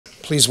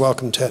Please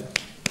welcome Ted.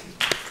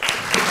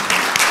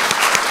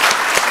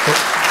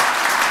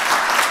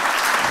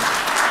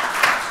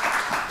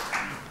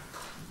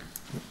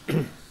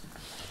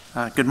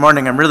 Good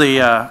morning. I'm really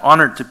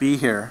honored to be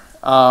here.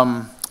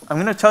 I'm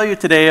going to tell you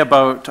today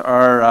about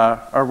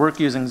our work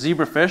using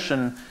zebrafish,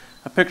 and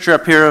a picture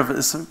up here of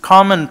this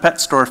common pet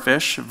store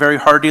fish, a very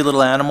hardy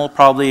little animal,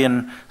 probably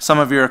in some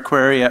of your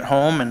aquaria at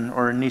home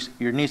or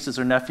your nieces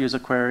or nephews'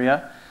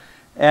 aquaria.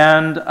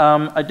 And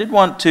I did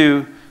want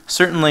to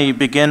certainly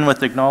begin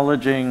with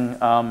acknowledging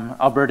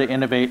Alberta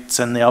Innovates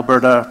and the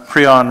Alberta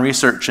Prion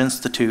Research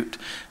Institute.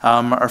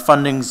 Our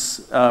funding's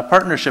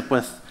partnership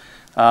with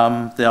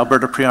the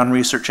Alberta Prion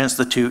Research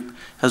Institute,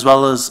 as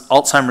well as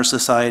Alzheimer's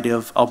Society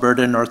of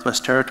Alberta and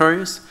Northwest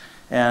Territories.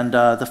 And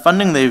the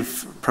funding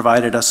they've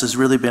provided us has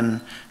really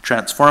been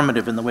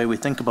transformative in the way we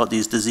think about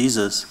these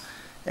diseases.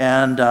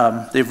 And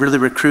they've really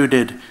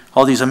recruited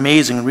all these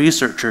amazing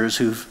researchers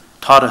who've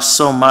taught us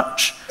so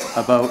much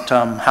about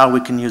how we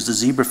can use the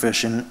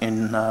zebrafish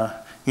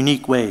in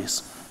unique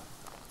ways.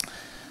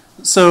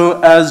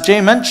 So as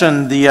Jay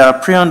mentioned, the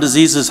prion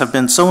diseases have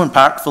been so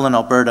impactful in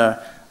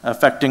Alberta,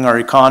 affecting our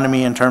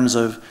economy in terms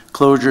of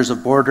closures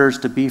of borders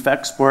to beef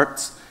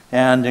exports,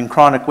 and in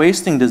chronic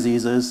wasting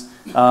diseases,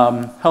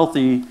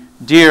 healthy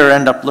deer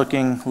end up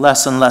looking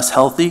less and less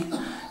healthy,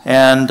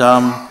 and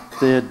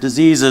the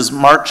disease is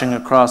marching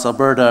across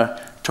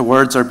Alberta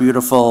towards our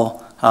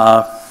beautiful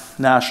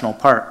national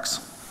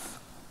parks.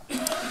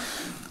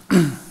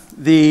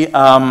 The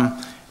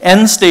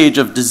end stage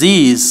of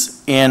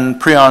disease in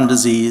prion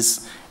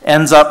disease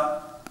ends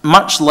up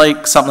much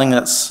like something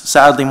that's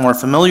sadly more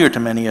familiar to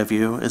many of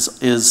you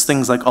is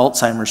things like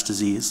Alzheimer's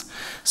disease.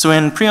 So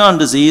in prion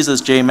disease, as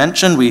Jay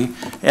mentioned, we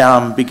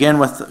begin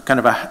with kind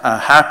of a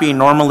happy,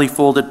 normally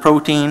folded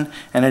protein,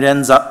 and it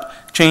ends up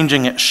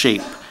changing its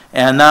shape.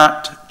 And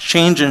that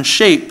change in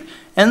shape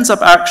ends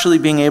up actually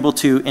being able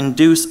to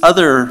induce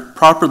other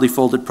properly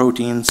folded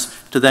proteins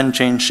to then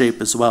change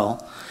shape as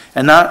well.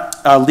 And that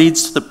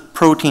leads to the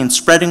protein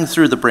spreading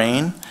through the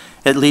brain.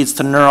 It leads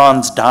to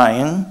neurons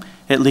dying.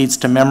 It leads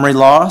to memory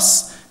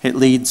loss. It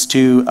leads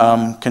to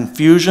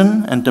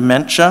confusion and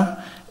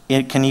dementia.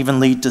 It can even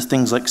lead to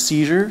things like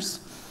seizures.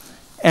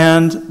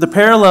 And the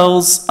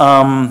parallels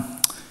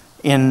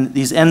in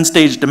these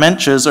end-stage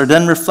dementias are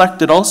then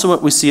reflected also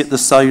what we see at the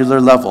cellular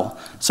level.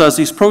 So as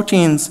these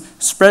proteins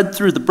spread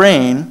through the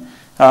brain,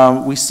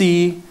 we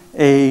see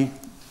a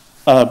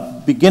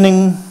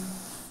beginning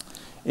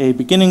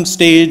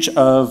stage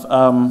of,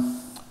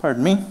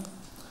 pardon me,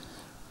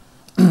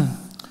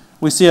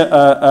 we see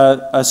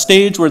a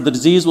stage where the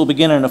disease will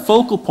begin in a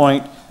focal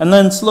point and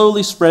then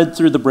slowly spread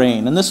through the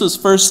brain. And this was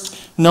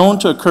first known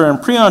to occur in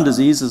prion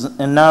disease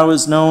and now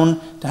is known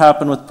to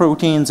happen with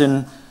proteins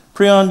in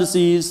prion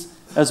disease,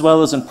 as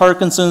well as in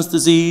Parkinson's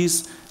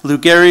disease, Lou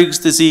Gehrig's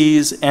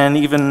disease, and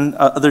even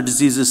other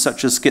diseases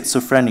such as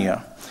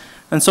schizophrenia.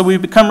 And so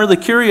we've become really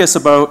curious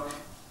about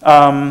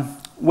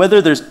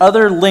whether there's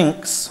other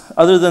links,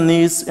 other than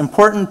these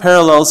important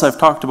parallels I've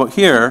talked about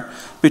here,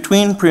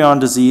 between prion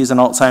disease and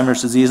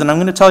Alzheimer's disease. And I'm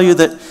going to tell you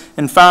that,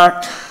 in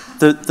fact,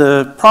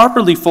 the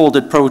properly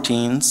folded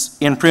proteins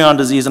in prion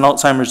disease and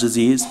Alzheimer's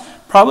disease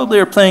probably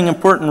are playing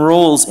important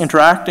roles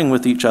interacting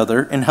with each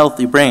other in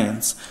healthy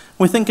brains.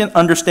 We think in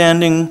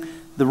understanding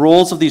the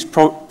roles of these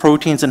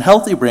proteins in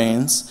healthy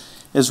brains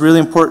is really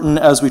important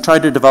as we try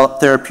to develop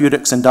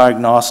therapeutics and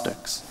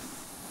diagnostics.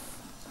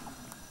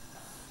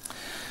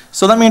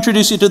 So let me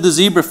introduce you to the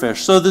zebrafish.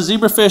 So the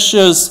zebrafish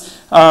is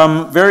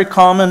very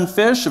common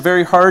fish,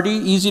 very hardy,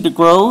 easy to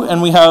grow,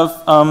 and we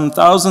have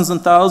thousands and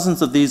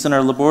thousands of these in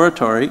our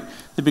laboratory.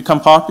 They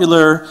become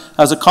popular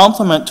as a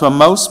complement to a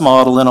mouse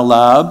model in a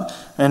lab,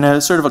 and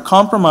a sort of a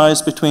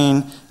compromise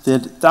between the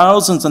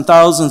thousands and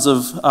thousands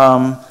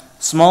of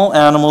small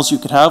animals you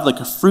could have,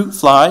 like a fruit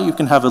fly. You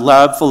can have a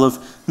lab full of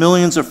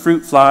millions of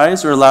fruit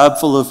flies, or a lab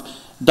full of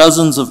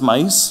dozens of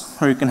mice,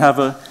 or you can have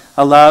a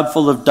lab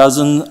full of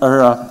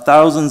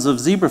thousands of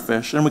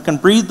zebrafish, and we can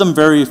breed them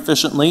very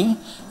efficiently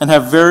and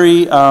have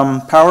very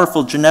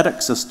powerful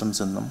genetic systems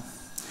in them.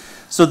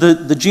 So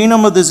the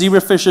genome of the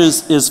zebrafish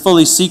is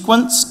fully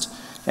sequenced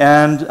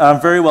and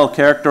very well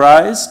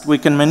characterized. We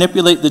can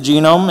manipulate the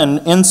genome and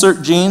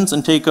insert genes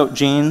and take out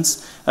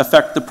genes,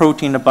 affect the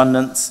protein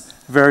abundance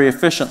very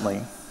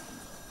efficiently.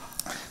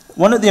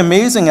 One of the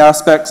amazing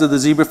aspects of the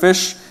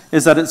zebrafish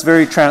is that it's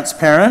very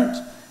transparent,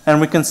 and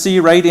we can see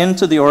right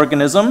into the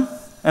organism.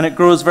 And it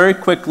grows very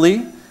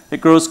quickly. It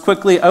grows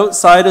quickly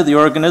outside of the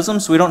organism,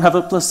 so we don't have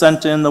a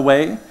placenta in the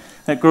way.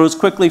 It grows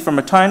quickly from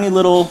a tiny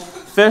little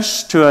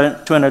fish to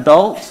an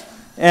adult.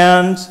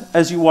 And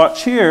as you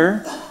watch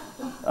here,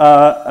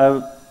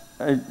 a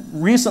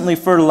recently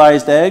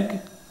fertilized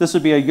egg, this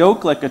would be a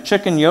yolk, like a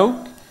chicken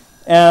yolk,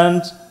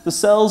 and the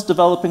cells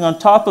developing on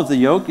top of the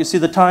yolk. You see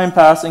the time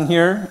passing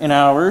here in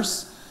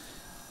hours.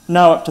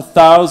 Now up to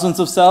thousands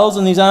of cells,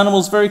 and these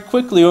animals very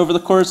quickly, over the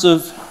course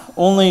of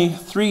only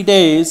 3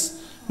 days,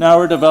 now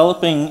we're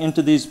developing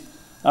into these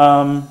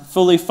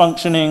fully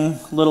functioning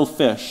little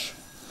fish.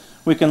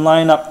 We can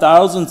line up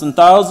thousands and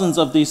thousands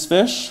of these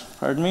fish,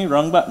 pardon me,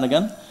 wrong button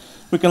again,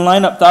 We can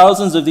line up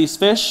thousands of these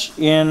fish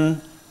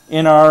in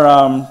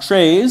our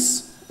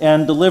trays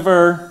and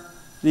deliver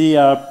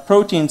the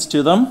proteins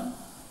to them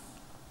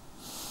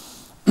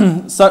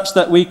such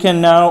that we can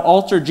now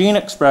alter gene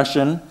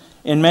expression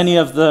in many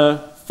of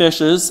the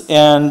fishes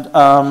and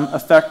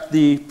affect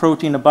the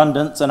protein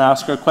abundance and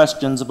ask our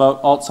questions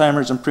about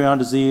Alzheimer's and prion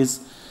disease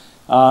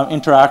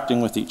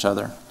interacting with each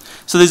other.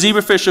 So the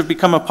zebrafish have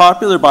become a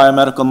popular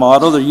biomedical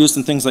model. They're used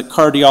in things like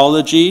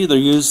cardiology, they're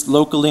used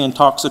locally in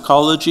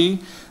toxicology,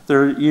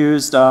 they're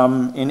used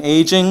in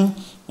aging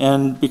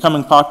and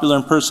becoming popular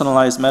in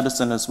personalized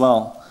medicine as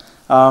well.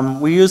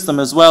 We use them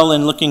as well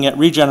in looking at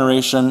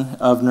regeneration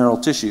of neural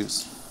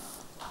tissues.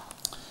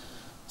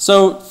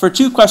 So for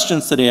two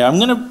questions today, I'm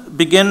going to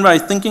begin by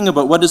thinking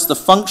about what is the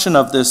function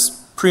of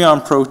this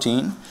prion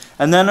protein,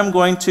 and then I'm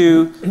going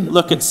to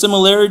look at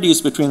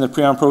similarities between the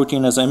prion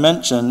protein, as I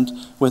mentioned,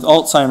 with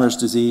Alzheimer's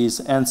disease,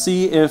 and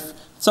see if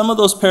some of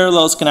those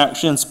parallels can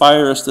actually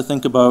inspire us to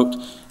think about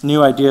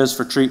new ideas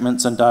for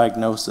treatments and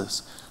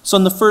diagnosis. So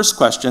in the first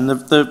question,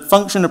 the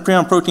function of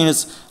prion protein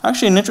is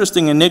actually an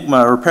interesting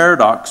enigma or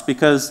paradox,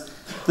 because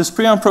this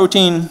prion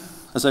protein,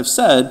 as I've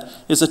said,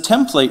 is a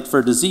template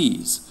for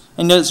disease.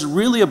 And it's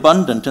really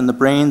abundant in the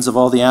brains of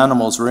all the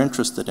animals we're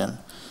interested in.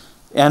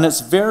 And it's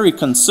very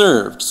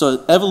conserved, so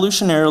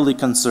evolutionarily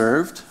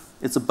conserved,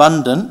 it's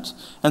abundant,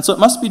 and so it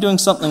must be doing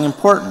something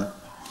important.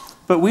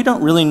 But we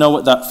don't really know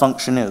what that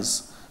function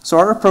is. So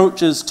our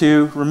approach is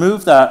to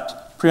remove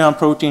that prion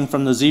protein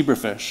from the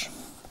zebrafish.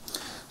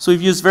 So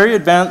we've used very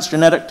advanced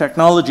genetic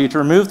technology to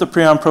remove the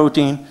prion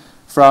protein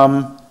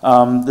from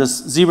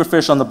this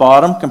zebrafish on the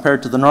bottom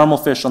compared to the normal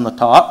fish on the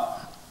top.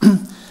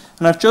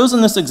 And I've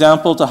chosen this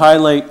example to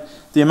highlight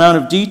the amount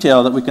of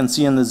detail that we can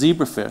see in the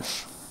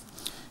zebrafish.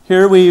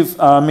 Here we've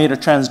made a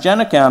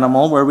transgenic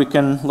animal where we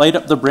can light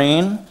up the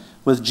brain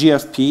with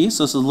GFP,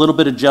 so this is a little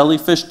bit of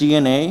jellyfish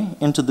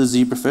DNA into the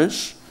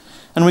zebrafish,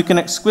 and we can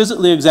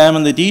exquisitely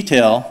examine the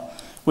detail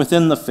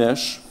within the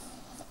fish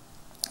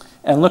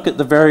and look at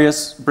the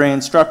various brain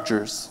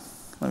structures.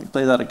 Let me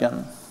play that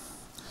again.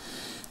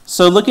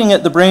 So looking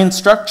at the brain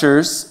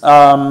structures,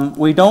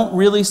 we don't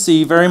really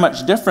see very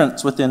much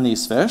difference within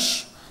these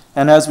fish.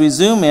 And as we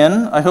zoom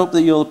in, I hope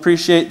that you'll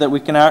appreciate that we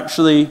can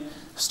actually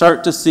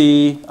start to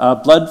see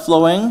blood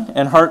flowing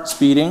and hearts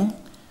beating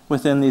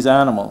within these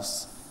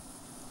animals.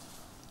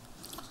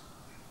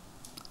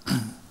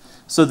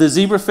 So the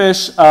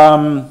zebrafish,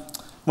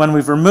 when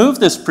we've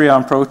removed this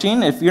prion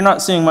protein, if you're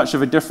not seeing much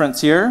of a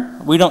difference here,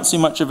 we don't see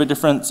much of a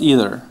difference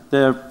either.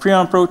 The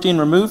prion protein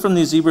removed from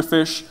these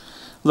zebrafish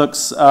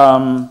looks,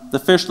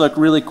 the fish look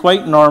really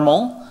quite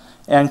normal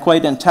and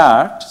quite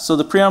intact. So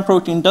the prion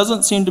protein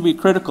doesn't seem to be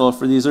critical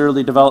for these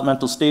early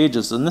developmental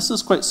stages, and this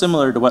is quite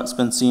similar to what's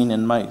been seen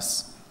in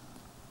mice.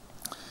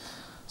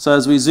 So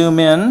as we zoom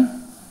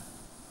in,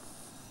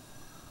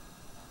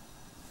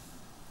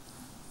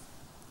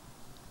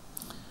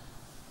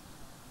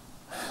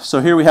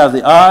 so here we have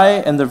the eye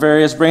and the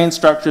various brain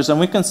structures, and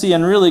we can see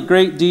in really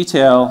great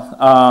detail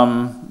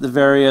the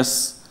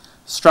various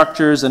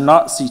structures and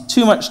not see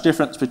too much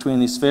difference between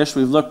these fish.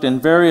 We've looked in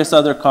various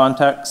other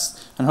contexts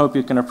and hope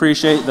you can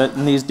appreciate that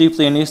in these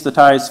deeply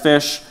anesthetized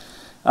fish,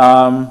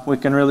 we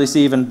can really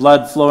see even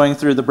blood flowing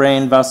through the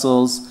brain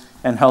vessels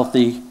and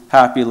healthy,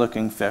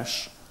 happy-looking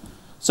fish.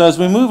 So as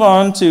we move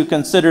on to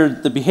consider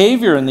the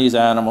behavior in these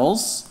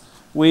animals,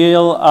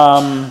 we'll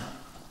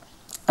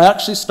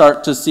actually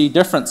start to see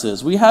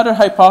differences. We had a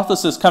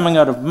hypothesis coming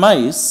out of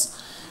mice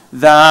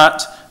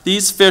that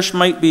these fish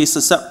might be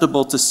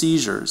susceptible to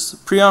seizures.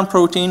 Prion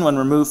protein, when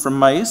removed from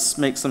mice,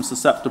 makes them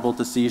susceptible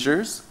to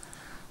seizures.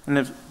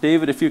 And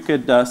David, if you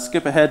could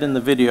skip ahead in the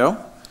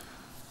video.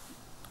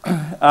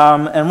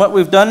 And what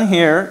we've done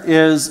here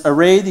is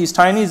array these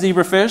tiny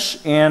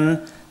zebrafish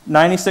in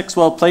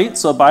 96-well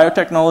plates, so a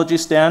biotechnology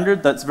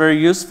standard that's very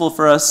useful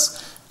for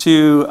us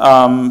to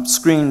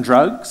screen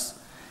drugs.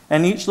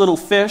 And each little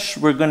fish,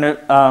 we're going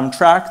to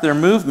track their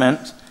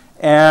movement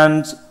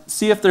and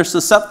see if they're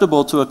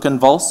susceptible to a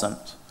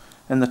convulsant.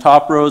 In the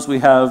top rows we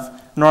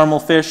have normal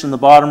fish, in the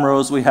bottom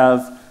rows we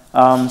have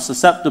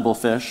susceptible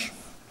fish.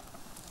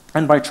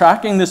 And by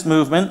tracking this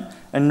movement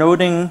and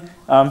noting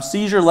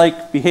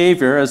seizure-like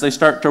behavior as they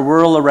start to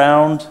whirl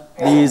around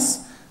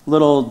these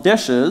little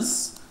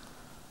dishes,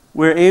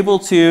 we're able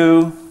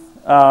to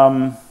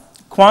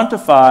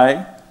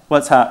quantify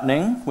what's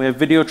happening. We have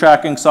video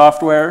tracking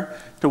software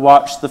to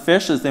watch the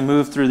fish as they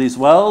move through these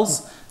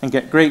wells and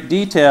get great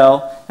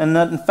detail. And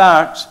that, in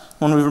fact,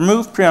 when we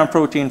remove prion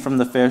protein from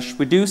the fish,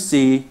 we do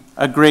see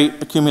a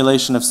great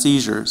accumulation of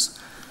seizures.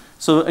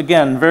 So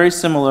again, very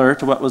similar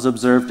to what was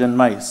observed in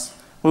mice.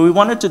 Well, we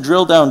wanted to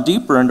drill down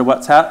deeper into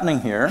what's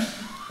happening here,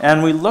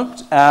 and we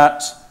looked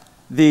at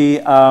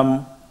the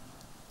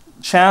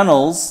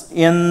channels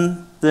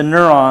in the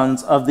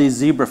neurons of these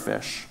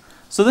zebrafish.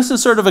 So this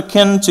is sort of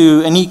akin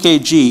to an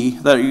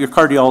EKG that your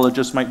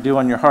cardiologist might do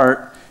on your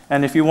heart,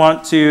 and if you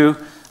want to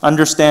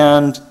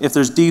understand if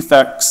there's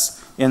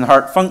defects in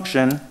heart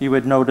function, you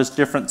would notice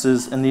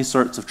differences in these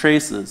sorts of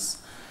traces.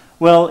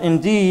 Well,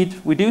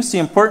 indeed, we do see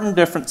important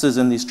differences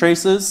in these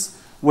traces.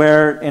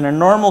 where in a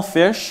normal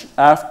fish,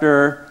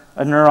 after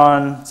a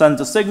neuron sends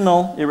a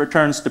signal, it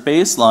returns to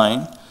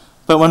baseline.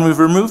 But when we've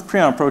removed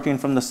prion protein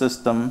from the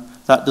system,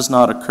 that does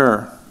not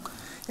occur.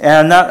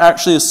 And that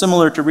actually is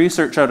similar to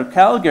research out of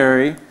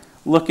Calgary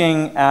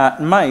looking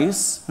at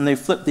mice, and they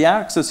flip the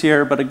axis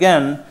here, but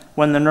again,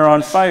 when the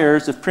neuron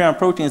fires, if prion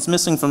protein is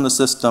missing from the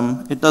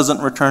system, it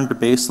doesn't return to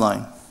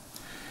baseline.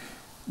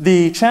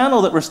 The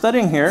channel that we're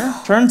studying here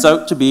turns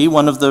out to be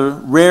one of the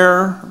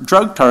rare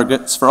drug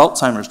targets for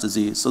Alzheimer's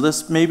disease. So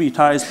this maybe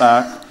ties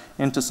back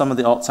into some of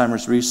the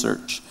Alzheimer's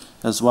research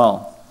as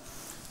well.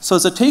 So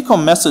as a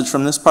take-home message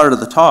from this part of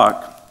the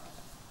talk,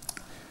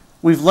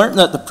 we've learned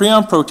that the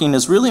prion protein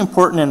is really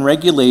important in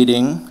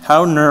regulating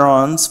how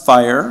neurons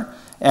fire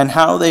and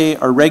how they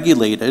are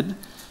regulated.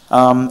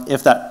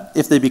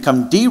 If they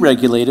become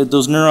deregulated,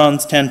 those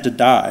neurons tend to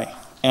die.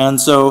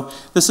 And so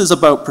this is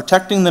about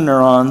protecting the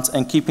neurons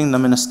and keeping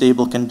them in a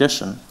stable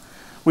condition.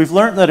 We've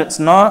learned that it's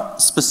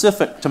not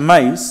specific to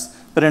mice,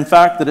 but in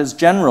fact that it's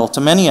general to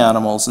many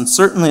animals, and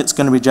certainly it's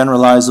going to be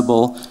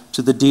generalizable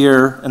to the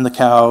deer and the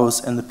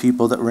cows and the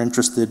people that were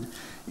interested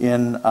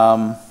in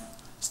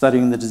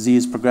studying the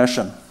disease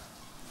progression.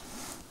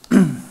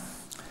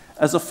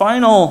 As a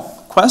final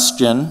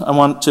question I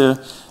want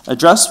to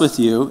address with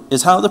you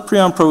is how the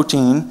prion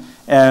protein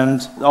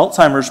and the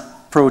Alzheimer's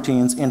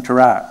proteins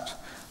interact.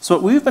 So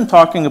what we've been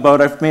talking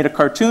about, I've made a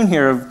cartoon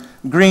here of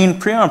green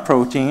prion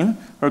protein,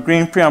 or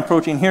green prion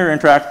protein here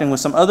interacting with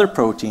some other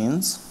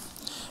proteins.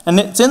 And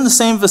it's in the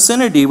same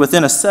vicinity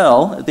within a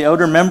cell, at the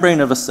outer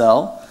membrane of a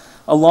cell,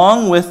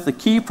 along with the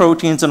key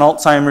proteins in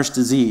Alzheimer's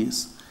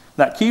disease.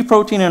 That key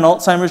protein in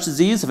Alzheimer's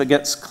disease, if it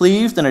gets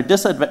cleaved in a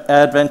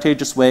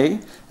disadvantageous way,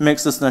 it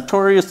makes this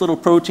notorious little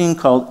protein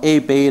called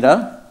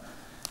A-beta.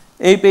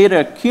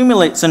 A-beta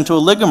accumulates into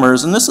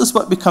oligomers, and this is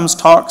what becomes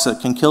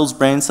toxic and kills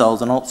brain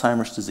cells in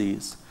Alzheimer's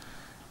disease.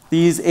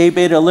 These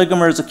A-beta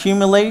oligomers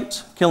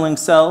accumulate, killing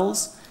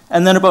cells,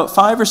 and then about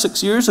 5 or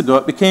 6 years ago,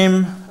 it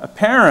became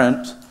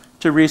apparent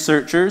to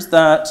researchers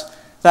that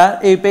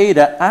that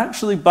A-beta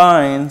actually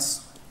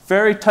binds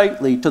very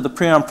tightly to the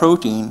prion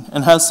protein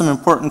and has some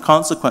important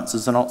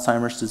consequences in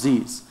Alzheimer's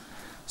disease.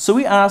 So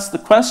we asked the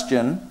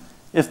question,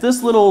 if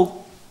this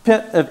little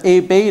pit of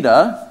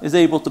A-beta is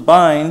able to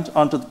bind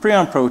onto the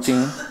prion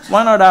protein,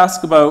 why not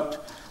ask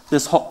about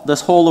this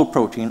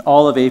holoprotein,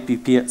 all of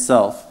APP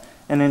itself?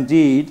 And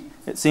indeed,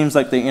 it seems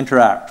like they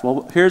interact.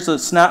 Well, here's a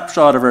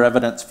snapshot of our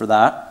evidence for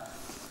that.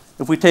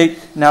 If we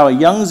take now a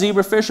young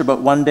zebrafish,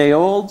 about 1 day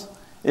old,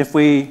 if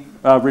we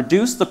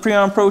reduce the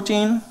prion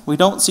protein, we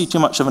don't see too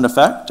much of an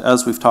effect,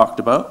 as we've talked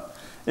about.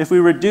 If we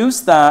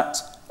reduce that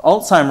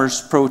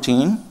Alzheimer's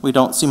protein, we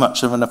don't see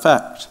much of an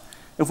effect.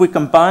 If we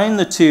combine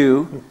the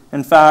two,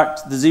 in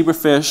fact, the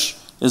zebrafish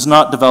is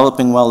not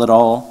developing well at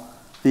all.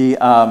 The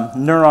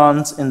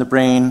neurons in the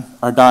brain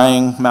are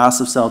dying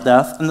massive cell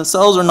death, and the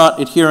cells are not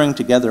adhering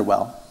together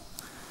well.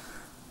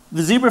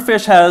 The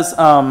zebrafish has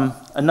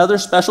another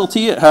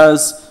specialty. It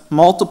has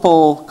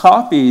multiple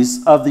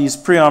copies of these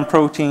prion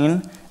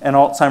protein and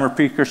Alzheimer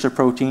precursor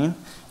protein.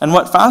 And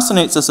what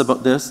fascinates us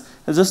about this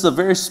is a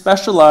very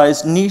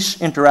specialized niche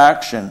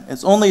interaction.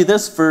 It's only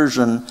this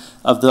version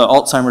of the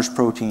Alzheimer's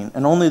protein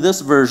and only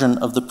this version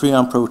of the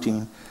prion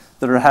protein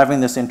that are having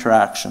this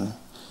interaction.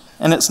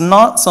 And it's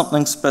not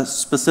something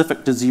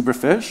specific to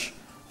zebrafish,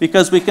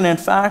 because we can in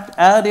fact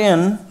add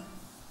in,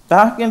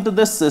 back into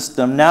this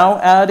system, now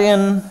add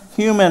in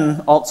human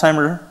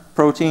Alzheimer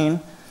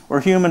protein or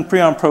human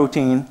prion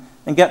protein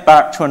and get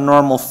back to a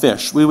normal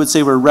fish. We would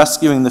say we're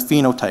rescuing the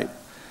phenotype.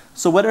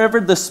 So whatever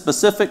the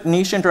specific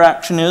niche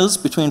interaction is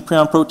between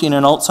prion protein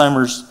and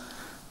Alzheimer's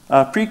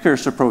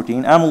precursor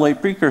protein, amyloid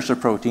precursor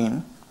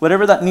protein,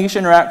 whatever that niche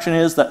interaction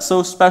is that's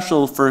so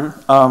special for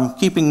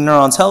keeping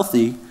neurons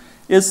healthy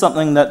is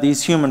something that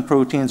these human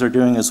proteins are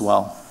doing as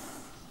well.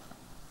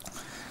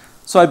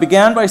 So I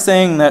began by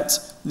saying that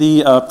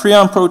the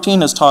prion protein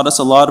has taught us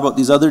a lot about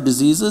these other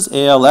diseases,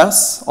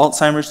 ALS,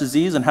 Alzheimer's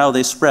disease, and how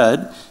they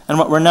spread. And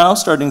what we're now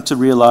starting to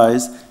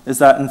realize is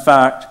that, in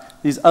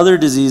fact, these other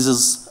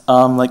diseases,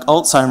 like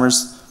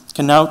Alzheimer's,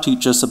 can now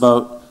teach us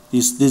about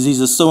these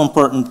diseases so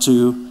important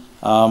to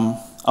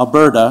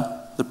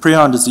Alberta, the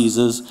prion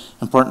diseases,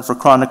 important for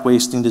chronic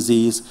wasting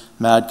disease,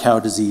 mad cow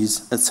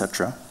disease,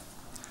 etc.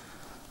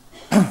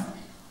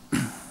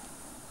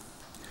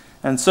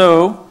 And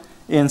so,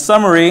 in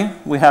summary,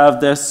 we have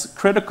this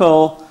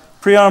critical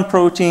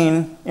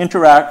prion-protein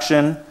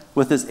interaction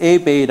with this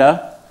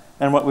A-beta,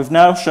 and what we've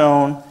now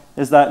shown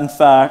is that, in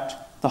fact,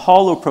 the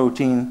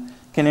holoprotein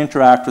can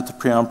interact with the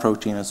prion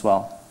protein as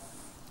well.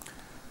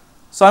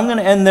 So I'm going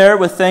to end there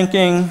with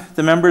thanking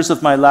the members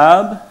of my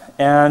lab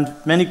and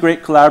many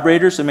great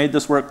collaborators who made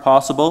this work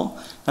possible.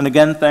 And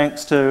again,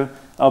 thanks to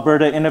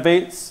Alberta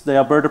Innovates, the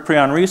Alberta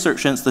Prion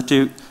Research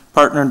Institute,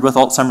 partnered with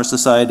Alzheimer's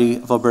Society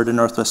of Alberta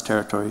Northwest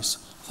Territories.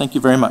 Thank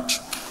you very much.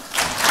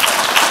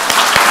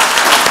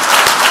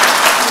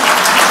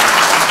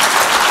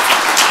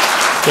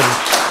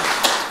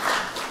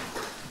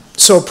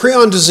 So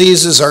prion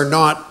diseases are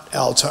not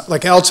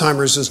like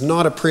Alzheimer's is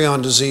not a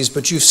prion disease,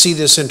 but you see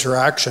this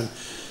interaction.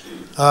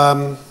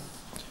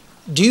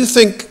 do you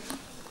think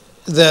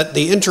that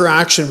the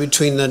interaction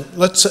between the,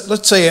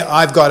 let's say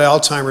I've got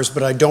Alzheimer's,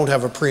 but I don't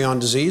have a prion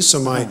disease, so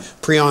my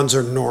prions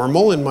are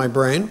normal in my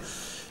brain.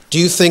 Do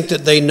you think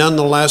that they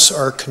nonetheless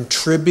are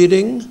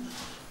contributing?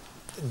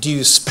 Do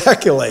you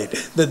speculate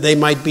that they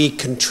might be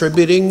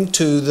contributing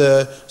to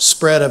the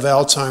spread of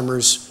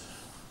Alzheimer's,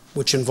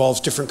 which involves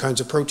different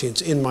kinds of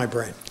proteins in my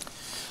brain?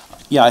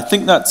 Yeah, I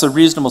think that's a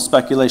reasonable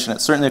speculation.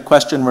 It's certainly a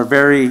question we're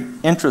very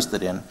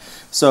interested in.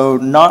 So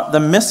not the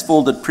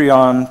misfolded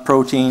prion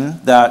protein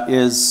that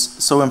is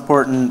so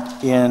important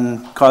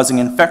in causing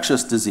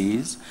infectious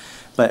disease,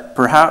 but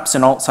perhaps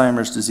in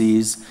Alzheimer's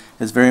disease,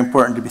 it's very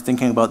important to be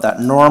thinking about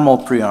that normal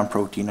prion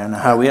protein and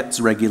how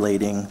it's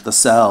regulating the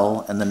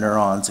cell and the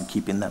neurons and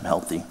keeping them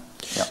healthy.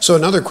 Yeah. So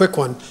another quick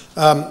one.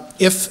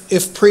 If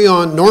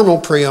normal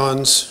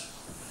prions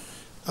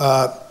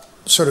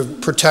sort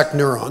of protect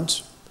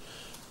neurons,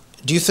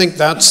 do you think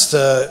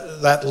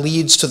that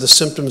leads to the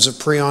symptoms of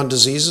prion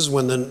diseases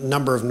when the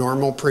number of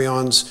normal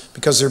prions,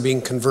 because they're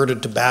being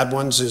converted to bad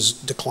ones, is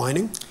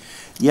declining?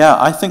 Yeah,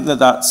 I think that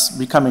that's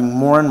becoming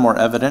more and more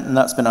evident, and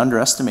that's been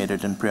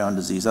underestimated in prion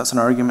disease. That's an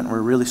argument we're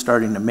really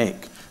starting to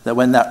make, that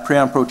when that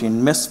prion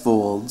protein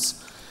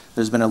misfolds,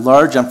 there's been a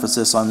large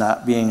emphasis on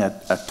that being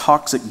a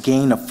toxic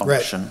gain of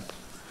function, right,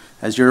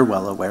 as you're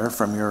well aware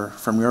from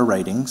your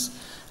writings.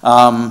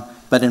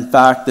 But in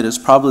fact, that it's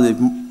probably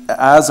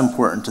as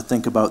important to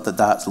think about that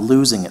that's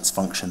losing its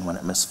function when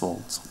it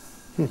misfolds.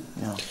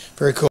 Yeah.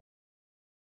 Very cool.